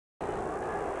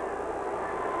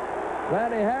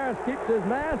Lonnie Harris keeps his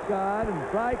mask on,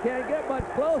 and Frey can't get much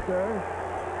closer.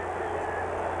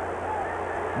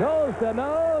 Nose to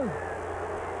nose,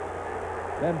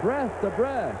 then breast to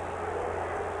breast.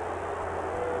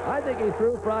 I think he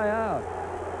threw Frey out.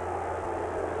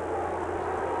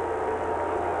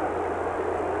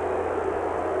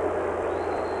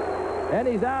 And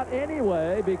he's out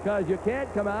anyway because you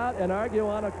can't come out and argue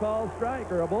on a called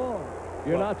strike or a ball.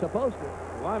 You're not supposed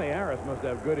to. Lonnie Harris must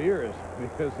have good ears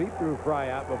because he threw Frey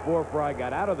out before Frey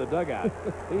got out of the dugout.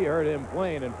 He heard him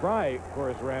playing, and Frey, of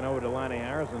course, ran over to Lonnie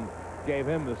Harris and gave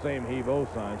him the same heave-o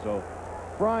sign. So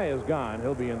Frey is gone.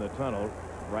 He'll be in the tunnel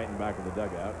right in back of the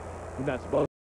dugout. He's not supposed